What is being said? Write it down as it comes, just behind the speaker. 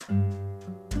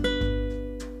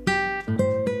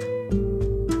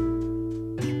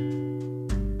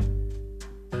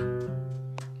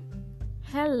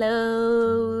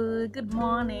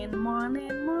morning.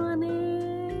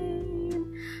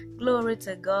 Glory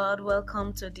to God.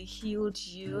 Welcome to the Healed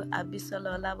You.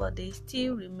 Abisola Olabode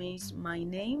still remains my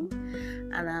name,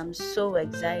 and I'm so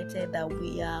excited that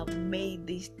we have made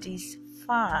this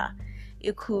far.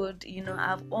 It could,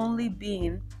 have only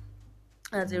been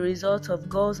as a result of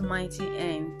God's mighty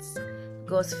hands,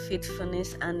 God's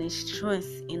faithfulness, and His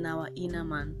strength in our inner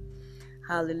man.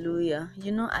 Hallelujah.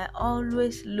 I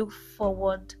always look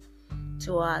forward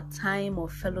to our time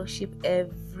of fellowship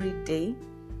every day.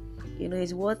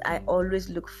 It's what I always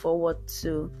look forward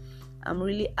to. I'm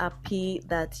really happy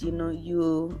that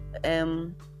you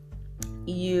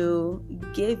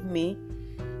gave me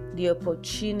the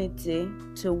opportunity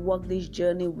to walk this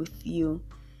journey with you.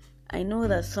 I know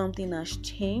that something has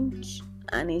changed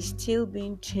and is still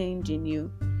being changed in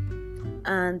you.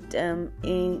 And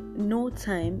in no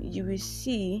time, you will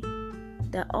see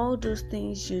that all those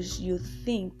things you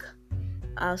think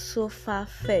are so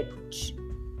far-fetched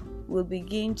will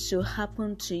begin to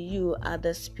happen to you at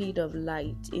the speed of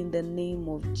light in the name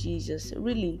of Jesus.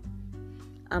 Really,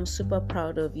 I'm super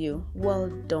proud of you. Well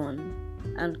done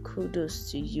and kudos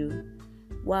to you.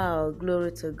 Wow,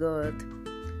 glory to God.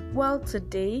 Well,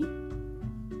 today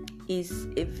is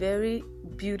a very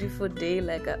beautiful day,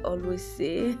 like I always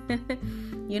say.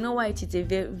 You know why it is a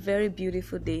very, very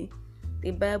beautiful day?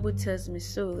 The Bible tells me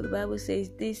so. The Bible says,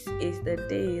 "This is the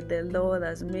day the Lord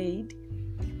has made.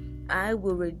 I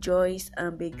will rejoice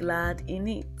and be glad in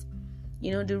it."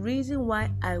 The reason why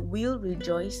I will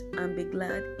rejoice and be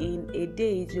glad in a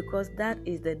day is because that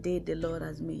is the day the Lord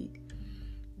has made.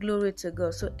 Glory to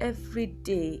God. So every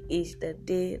day is the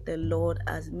day the Lord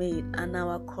has made, and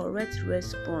our correct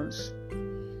response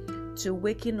to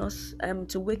waking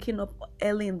up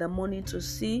early in the morning to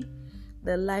see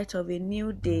the light of a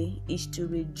new day is to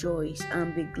rejoice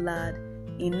and be glad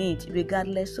in it,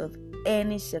 regardless of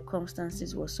any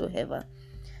circumstances whatsoever.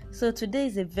 So today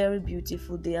is a very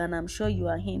beautiful day, and I'm sure you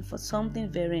are in for something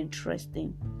very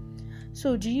interesting.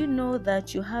 So do you know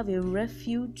that you have a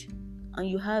refuge and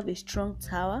you have a strong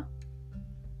tower?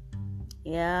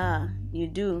 Yeah, you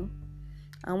do.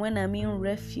 And when I mean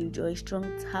refuge or a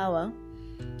strong tower,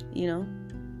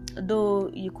 though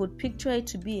you could picture it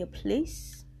to be a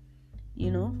place,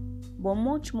 but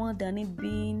much more than it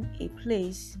being a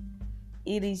place,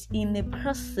 it is in a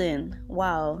person.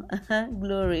 Wow.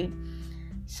 Glory.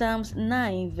 Psalms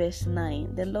 9 verse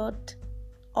 9. The Lord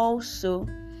also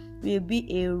will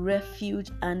be a refuge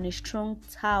and a strong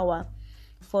tower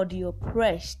for the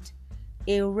oppressed,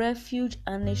 a refuge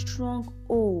and a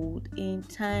stronghold in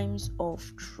times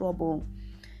of trouble.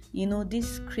 This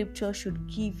scripture should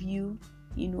give you,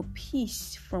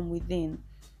 peace from within.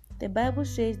 The Bible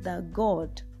says that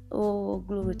God, oh,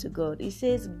 glory to God. It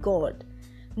says God,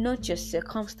 not your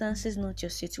circumstances, not your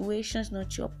situations,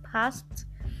 not your past,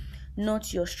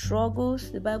 not your struggles.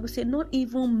 The Bible says not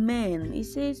even men. It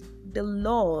says the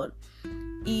Lord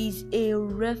is a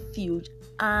refuge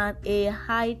and a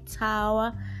high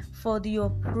tower for the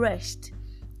oppressed,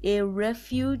 a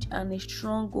refuge and a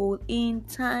stronghold in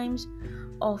times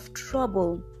of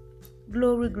trouble.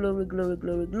 Glory, glory, glory,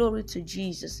 glory, glory to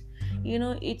Jesus.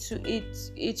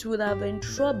 It would have been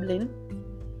troubling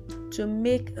to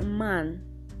make man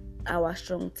our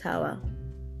strong tower,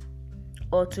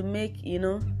 or to make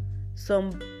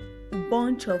some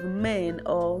bunch of men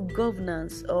or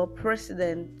governors or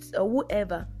presidents or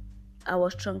whoever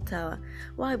our strong tower.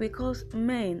 Why? Because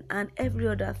men and every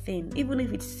other thing, even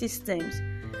if it's systems,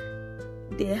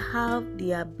 they have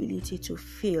the ability to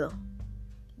fail.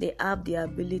 They have the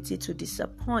ability to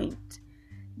disappoint.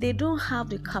 They don't have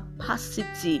the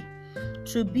capacity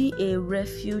to be a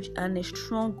refuge and a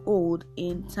stronghold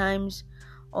in times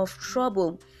of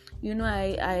trouble.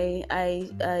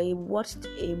 I watched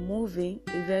a movie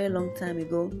a very long time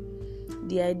ago,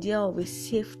 The Idea of a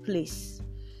Safe Place.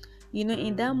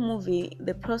 In that movie,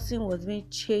 the person was being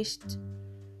chased,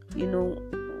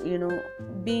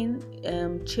 being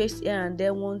chased here and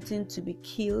there, wanting to be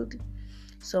killed.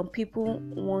 Some people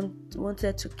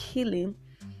wanted to kill him,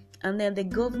 and then the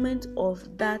government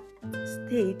of that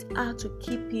state had to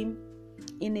keep him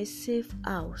in a safe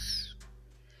house.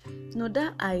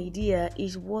 That idea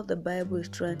is what the Bible is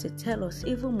trying to tell us,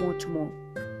 even much more,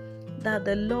 that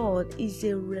the Lord is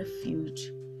a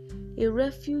refuge. A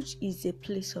refuge is a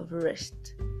place of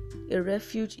rest. A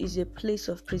refuge is a place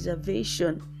of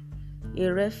preservation.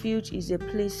 A refuge is a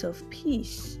place of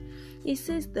peace. It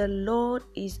says the Lord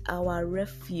is our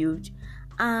refuge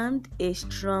and a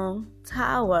strong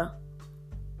tower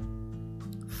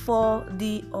for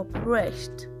the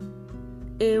oppressed,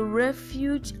 a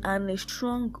refuge and a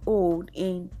stronghold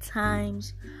in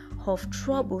times of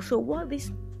trouble. So what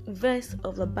this verse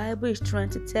of the Bible is trying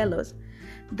to tell us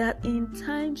that in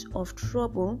times of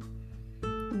trouble,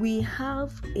 we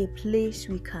have a place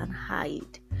we can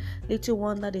hide. Little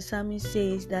wonder the psalmist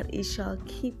says that it shall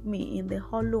keep me in the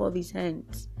hollow of his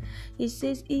hands. He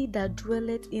says, he that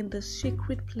dwelleth in the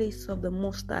secret place of the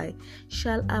Most High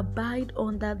shall abide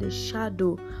under the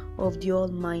shadow of the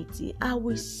Almighty. I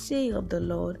will say of the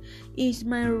Lord, he is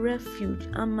my refuge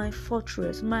and my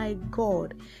fortress, my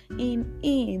God. In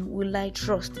him will I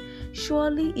trust.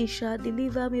 Surely he shall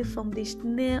deliver me from the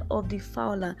snare of the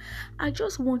fowler. I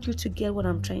just want you to get what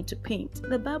I'm trying to paint.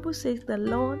 The Bible says the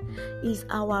Lord is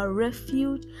our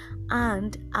refuge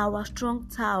and our strong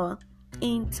tower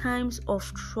in times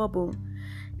of trouble.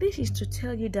 This is to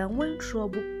tell you that when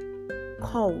trouble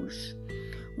calls,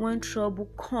 when trouble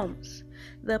comes,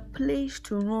 the place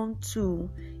to run to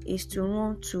is to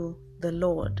run to the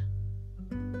Lord.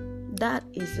 That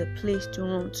is the place to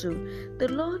run to. The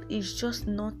Lord is just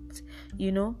not,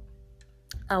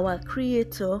 our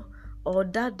creator or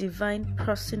that divine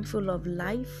person full of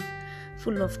life,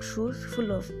 full of truth,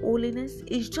 full of holiness.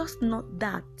 It's just not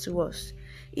that to us.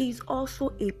 Is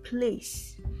also a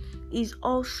place, is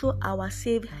also our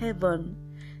safe haven,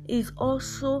 is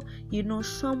also,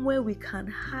 somewhere we can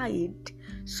hide,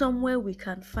 somewhere we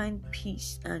can find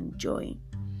peace and joy.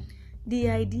 The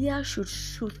idea should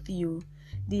soothe you.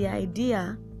 The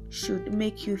idea should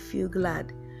make you feel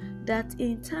glad that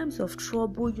in times of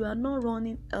trouble, you are not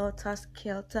running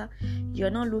helter-skelter. You're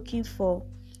not looking for,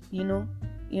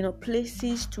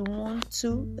 places to run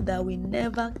to that will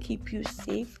never keep you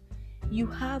safe. You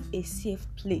have a safe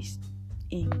place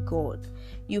in God.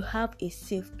 You have a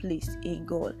safe place in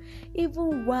God.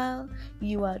 Even while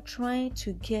you are trying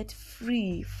to get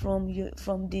free from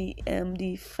the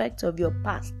effect of your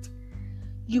past,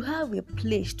 you have a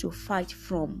place to fight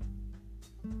from.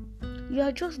 You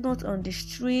are just not on the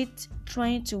street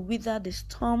trying to weather the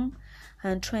storm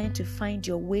and trying to find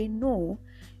your way. No,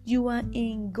 you are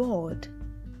in God.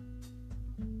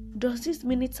 Does this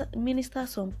minister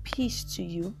some peace to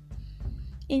you?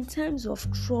 In times of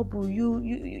trouble,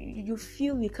 you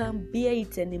feel you can't bear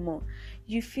it anymore.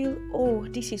 You feel, oh,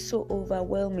 this is so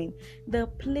overwhelming. The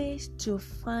place to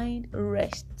find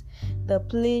rest, the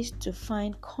place to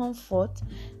find comfort,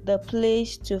 the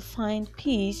place to find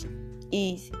peace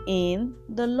is in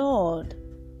the Lord.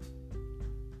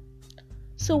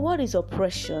 So what is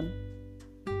oppression?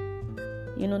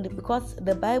 Because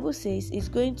the Bible says it's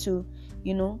going to,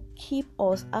 keep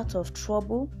us out of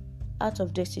trouble, out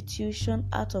of destitution,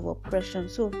 out of oppression.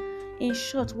 So, in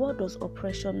short, what does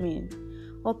oppression mean?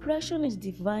 Oppression is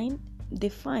defined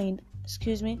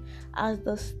as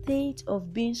the state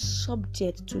of being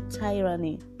subject to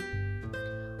tyranny.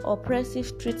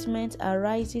 Oppressive treatment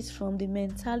arises from the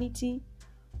mentality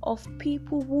of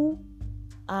people who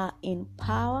are in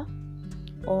power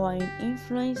or in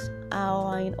influence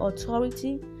or in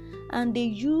authority, and they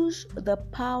use the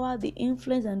power, the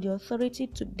influence, and the authority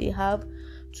they have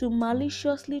to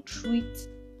maliciously treat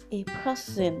a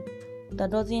person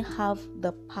that doesn't have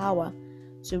the power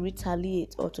to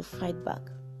retaliate or to fight back.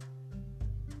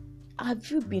 Have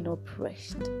you been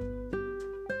oppressed?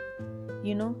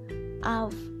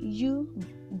 Have you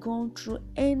gone through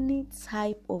any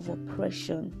type of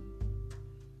oppression?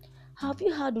 Have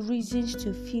you had reasons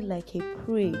to feel like a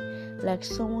prey, like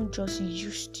someone just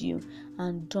used you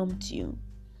and dumped you?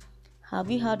 Have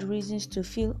you had reasons to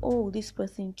feel, oh, this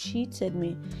person cheated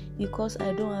me because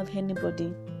I don't have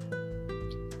anybody?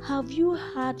 Have you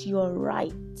had your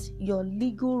right, your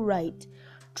legal right,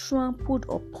 trampled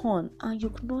upon and you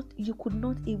could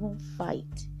not even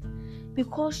fight?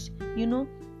 Because,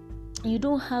 you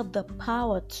don't have the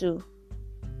power to.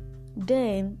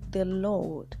 Then the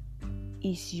Lord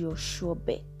is your sure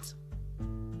bet.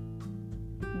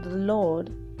 The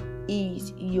Lord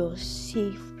is your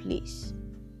safe place.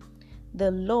 The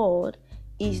Lord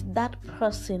is that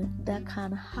person that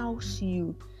can house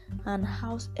you and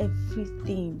house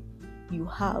everything you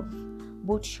have,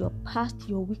 both your past,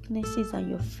 your weaknesses, and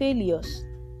your failures.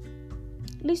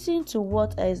 Listen to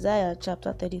what Isaiah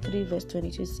chapter 33 verse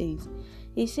 22 says.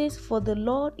 It says, "For the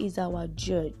Lord is our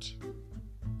judge.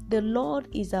 The Lord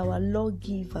is our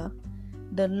lawgiver.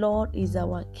 The Lord is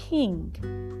our king.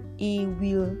 He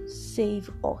will save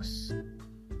us."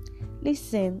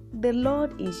 Listen, the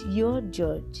Lord is your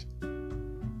judge.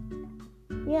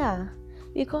 Yeah,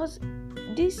 because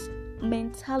this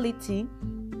mentality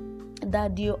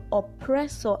that the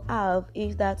oppressor have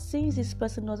is that since this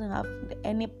person doesn't have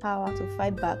any power to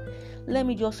fight back, let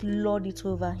me just lord it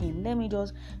over him. Let me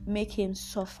just make him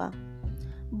suffer.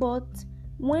 But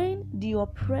when the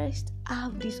oppressed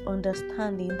have this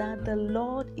understanding that the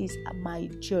Lord is my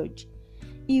judge,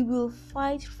 He will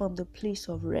fight from the place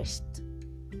of rest.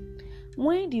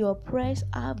 When the oppressed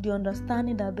have the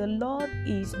understanding that the Lord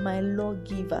is my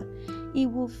lawgiver, He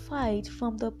will fight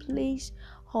from the place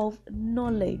of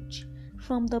knowledge,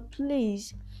 from the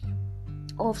place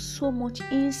of so much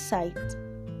insight.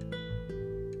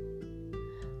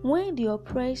 When the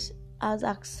oppressed has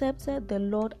accepted the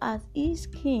Lord as his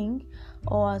king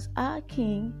or as our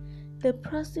king, the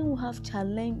person will have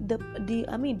challenge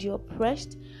the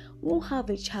oppressed won't have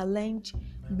a challenge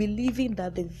believing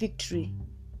that the victory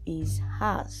is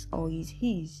hers or is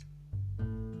his.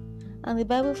 And the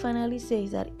Bible finally says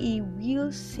that He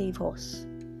will save us.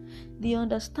 The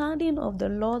understanding of the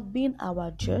Lord being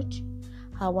our judge,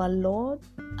 our Lord,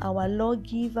 our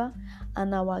lawgiver,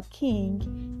 and our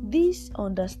King, this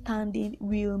understanding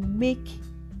will make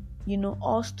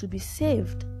us to be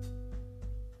saved.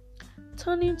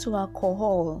 Turning to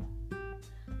alcohol,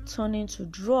 turning to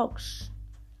drugs,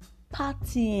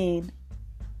 partying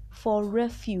for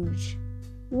refuge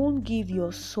won't give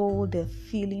your soul the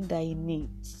feeling that it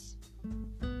needs.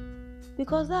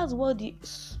 Because that's what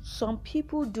some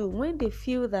people do when they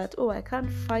feel that, I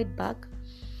can't fight back.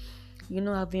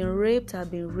 I've been raped,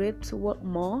 what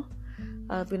more?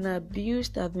 I've been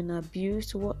abused,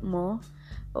 what more?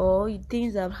 Or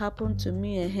things have happened to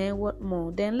me, what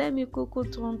more? Then let me quickly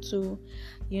turn to,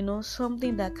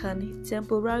 something that can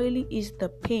temporarily ease the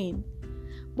pain.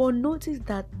 But notice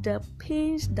that the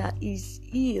pains that is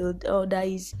healed or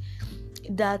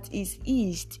that is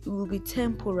eased will be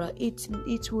temporal.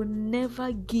 It will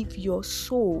never give your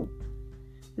soul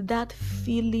that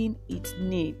feeling it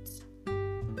needs.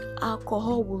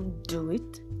 Alcohol won't do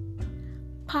it.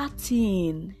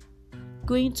 Partying,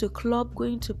 going to club,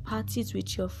 going to parties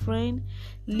with your friend,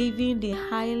 living the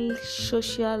high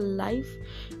social life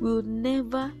will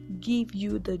never give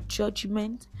you the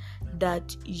judgment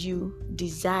that you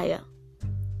desire.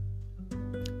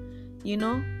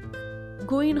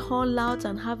 Going all out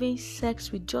and having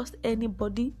sex with just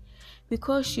anybody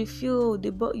because you feel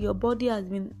your body has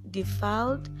been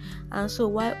defiled, and so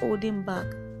why holding back?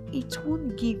 It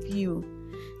won't give you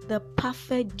the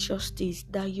perfect justice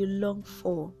that you long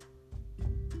for.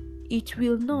 It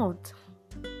will not.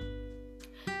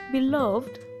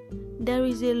 Beloved, there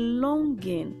is a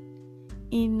longing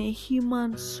in a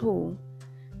human soul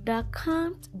that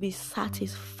can't be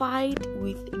satisfied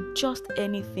with just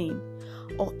anything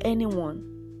or anyone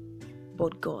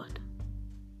but God.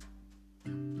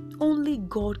 Only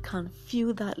God can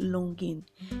feel that longing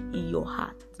in your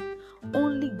heart.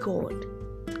 Only God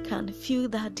can feel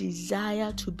that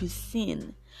desire to be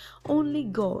seen. Only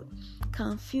God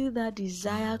can feel that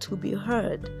desire to be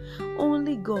heard.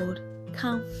 Only God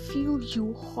can fill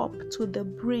you up to the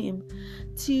brim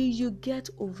till you get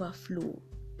overflow.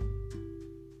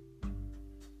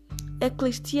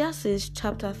 Ecclesiastes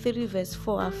chapter 3 verse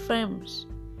 4 affirms,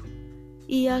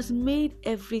 He has made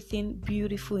everything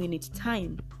beautiful in its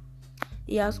time.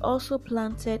 He has also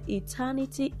planted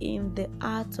eternity in the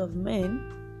hearts of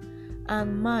men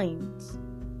and minds.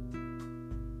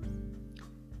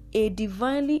 A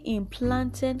divinely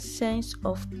implanted sense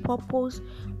of purpose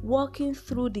walking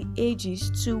through the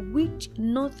ages to which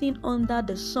nothing under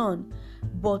the sun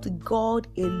but God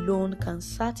alone can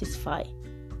satisfy.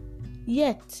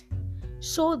 Yet,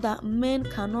 so that men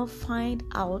cannot find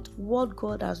out what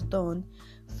God has done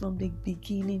from the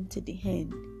beginning to the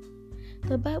end.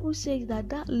 The Bible says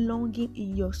that longing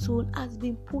in your soul has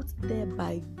been put there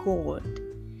by God.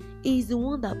 He is the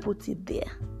one that put it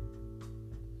there.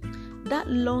 That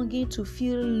longing to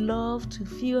feel love, to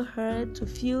feel heard, to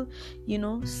feel,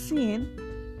 seen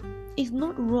is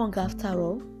not wrong after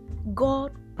all.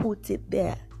 God put it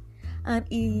there. And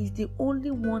He is the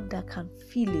only one that can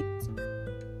feel it.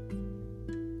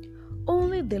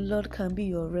 Only the Lord can be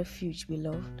your refuge,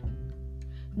 beloved.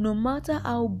 No matter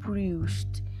how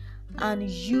bruised and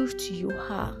used you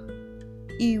are,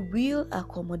 He will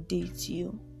accommodate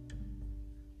you.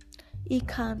 He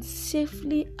can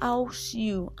safely house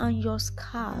you and your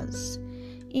scars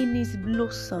in His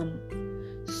blossom,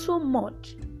 so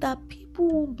much that people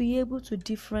won't be able to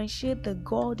differentiate the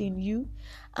God in you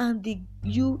and the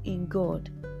you in God.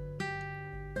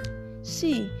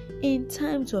 See, in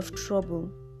times of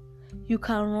trouble, you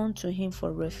can run to Him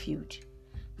for refuge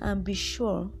and be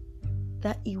sure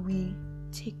that He will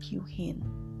take you in.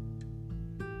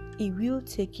 He will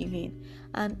take you in,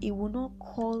 and He will not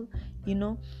call, He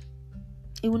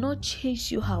will not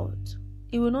chase you out.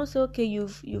 He will not say, okay,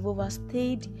 you've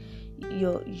overstayed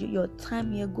your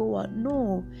time here, go out.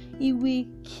 No, He will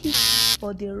keep you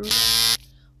for the rest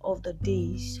of the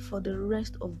days, for the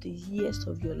rest of the years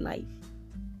of your life.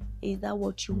 Is that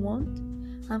what you want?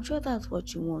 I'm sure that's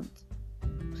what you want.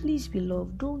 Please,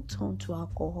 beloved, don't turn to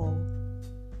alcohol.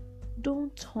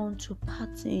 Don't turn to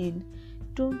partying.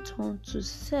 Don't turn to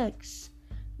sex.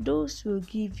 Those will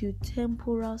give you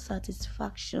temporal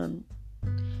satisfaction,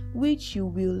 which you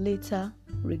will later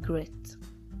regret.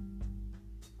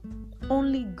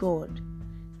 Only God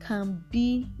can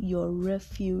be your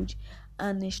refuge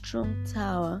and a strong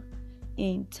tower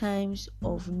in times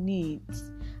of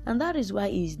needs. And that is why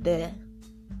He's there.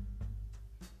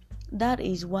 That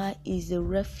is why He's a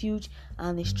refuge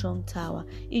and a strong tower.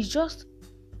 It's just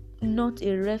not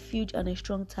a refuge and a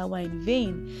strong tower in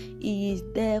vain. He is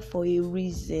there for a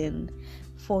reason,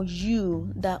 for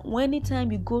you, that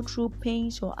anytime you go through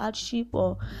pains or hardship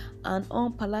or an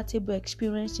unpalatable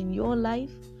experience in your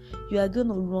life, you are going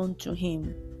to run to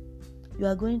Him. You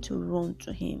are going to run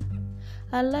to Him.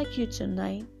 I'd like you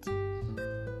tonight,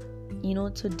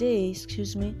 today,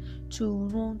 to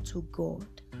run to God.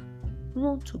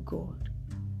 Run to God.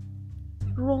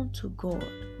 Run to God.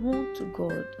 Run to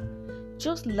God.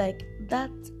 Just like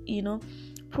that,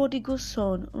 prodigal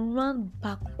son ran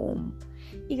back home.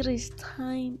 It is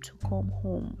time to come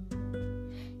home.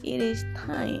 It is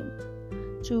time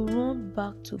to run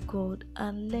back to God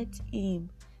and let Him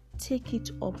take it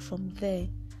up from there.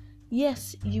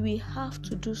 Yes, you will have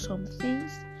to do some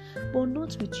things, but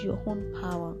not with your own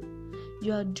power.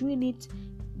 You are doing it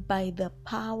by the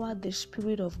power the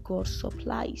Spirit of God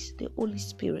supplies, the Holy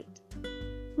Spirit.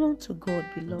 Run to God,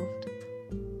 beloved.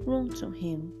 Run to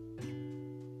Him.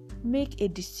 Make a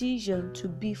decision to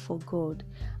be for God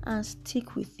and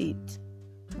stick with it.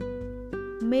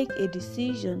 Make a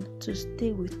decision to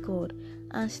stay with God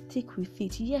and stick with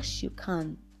it. Yes, you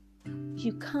can.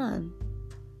 You can.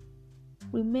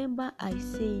 Remember, I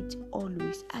say it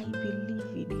always. I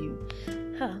believe in you.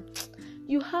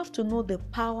 You have to know the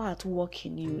power at work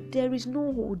in you. There is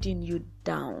no holding you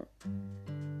down.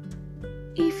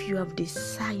 If you have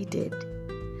decided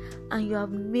and you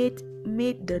have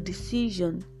made the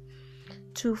decision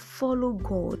to follow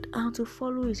God and to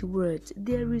follow His words,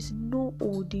 there is no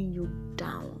holding you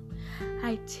down.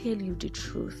 I tell you the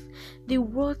truth. The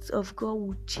words of God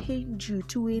will change you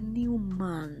to a new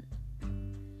man.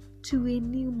 To a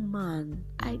new man.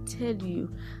 I tell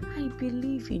you, I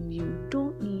believe in you.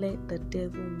 Don't let the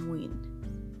devil win.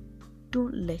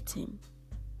 Don't let him.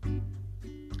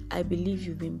 I believe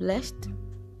you've been blessed.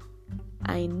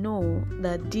 I know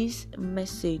that this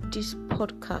message, this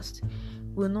podcast,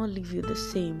 will not leave you the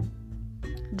same.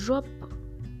 Drop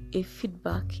a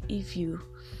feedback if you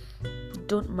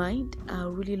don't mind. I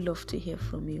really love to hear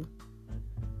from you.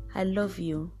 I love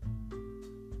you,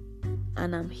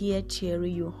 and I'm here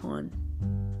cheering you on,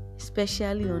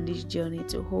 especially on this journey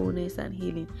to wholeness and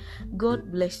healing.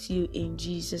 God bless you in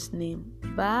Jesus' name.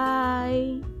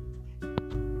 Bye.